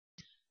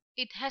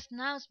It has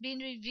now been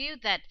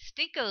revealed that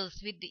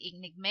stickers with the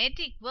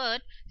enigmatic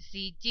word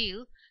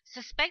sejeal,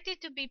 suspected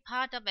to be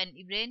part of an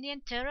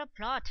Iranian terror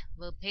plot,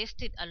 were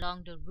pasted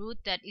along the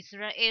route that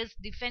Israel's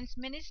defense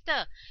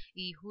minister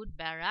Ehud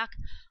Barak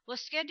was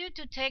scheduled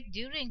to take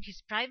during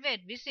his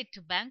private visit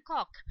to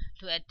Bangkok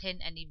to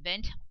attend an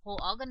event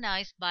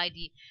co-organized by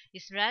the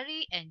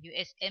Israeli and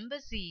US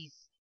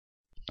embassies.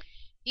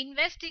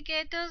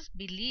 Investigators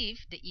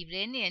believe the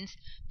Iranians,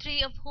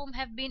 three of whom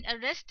have been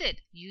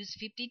arrested, used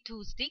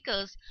 52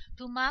 stickers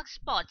to mark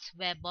spots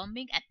where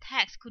bombing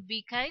attacks could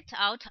be carried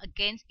out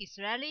against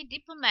Israeli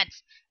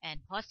diplomats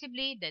and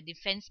possibly the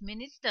defense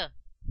minister.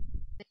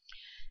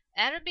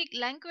 Arabic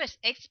language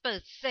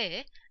experts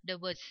say the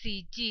word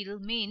Sijil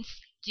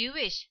means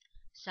Jewish.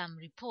 Some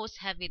reports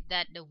have it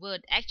that the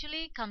word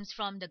actually comes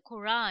from the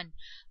Quran,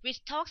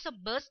 which talks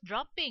of birds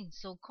dropping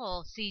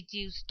so-called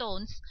Sijil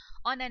stones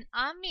on an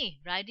army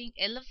riding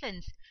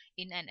elephants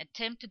in an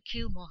attempt to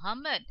kill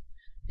Muhammad.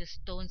 The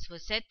stones were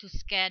said to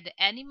scare the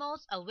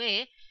animals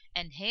away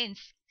and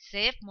hence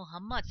save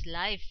Muhammad's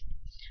life.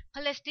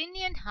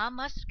 Palestinian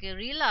Hamas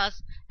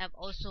guerrillas have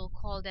also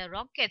called their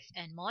rockets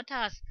and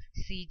mortars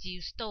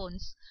Sijil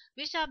stones,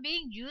 which are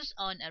being used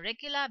on a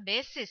regular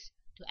basis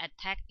to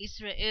attack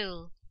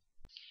Israel.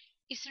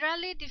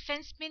 Israeli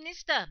Defense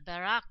Minister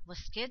Barak was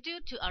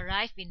scheduled to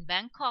arrive in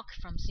Bangkok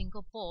from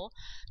Singapore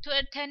to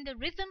attend the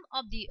Rhythm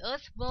of the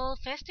Earth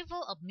World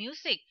Festival of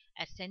Music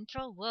at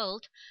Central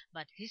World,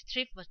 but his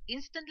trip was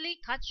instantly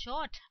cut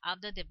short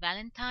after the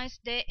Valentine's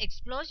Day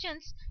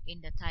explosions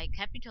in the Thai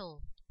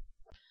capital.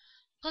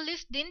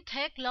 Police didn't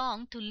take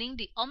long to link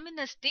the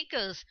ominous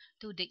stickers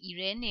to the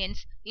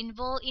Iranians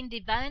involved in the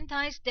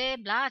Valentine's Day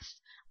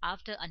blasts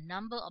after a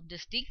number of the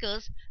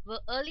stickers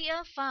were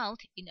earlier found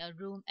in a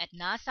room at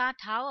NASA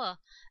Tower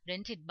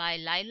rented by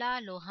Laila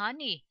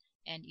Lohani,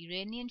 an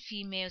Iranian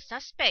female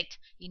suspect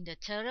in the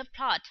terror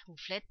plot who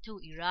fled to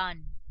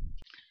Iran.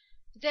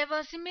 They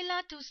were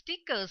similar to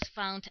stickers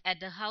found at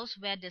the house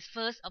where the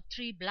first of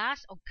three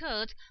blasts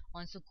occurred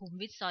on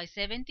Sukhumvit Soy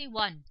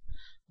 71.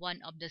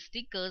 One of the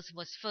stickers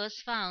was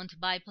first found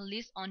by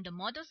police on the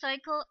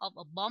motorcycle of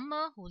a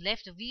bomber who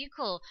left the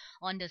vehicle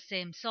on the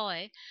same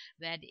soil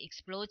where the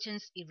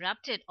explosions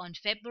erupted on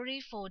February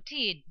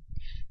 14.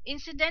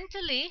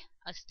 Incidentally,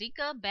 a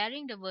sticker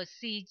bearing the word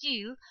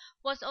Sijil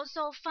was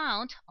also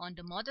found on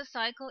the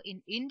motorcycle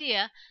in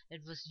India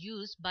that was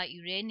used by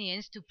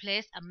Iranians to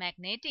place a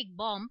magnetic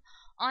bomb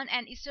on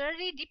an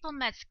Israeli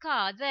diplomat's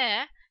car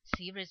there,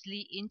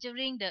 seriously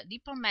injuring the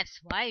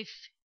diplomat's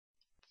wife.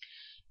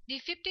 The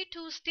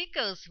 52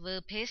 stickers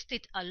were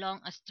pasted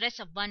along a stretch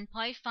of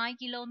 1.5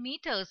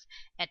 kilometers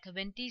at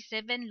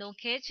 27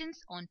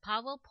 locations on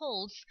power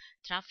poles,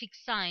 traffic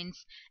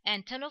signs,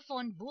 and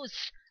telephone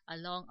booths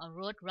along a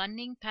road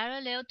running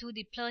parallel to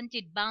the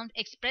Plunjit-bound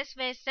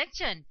expressway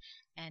section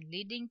and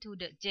leading to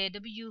the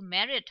JW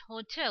Marriott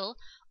Hotel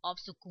of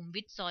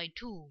Sukhumvit Soy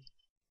 2.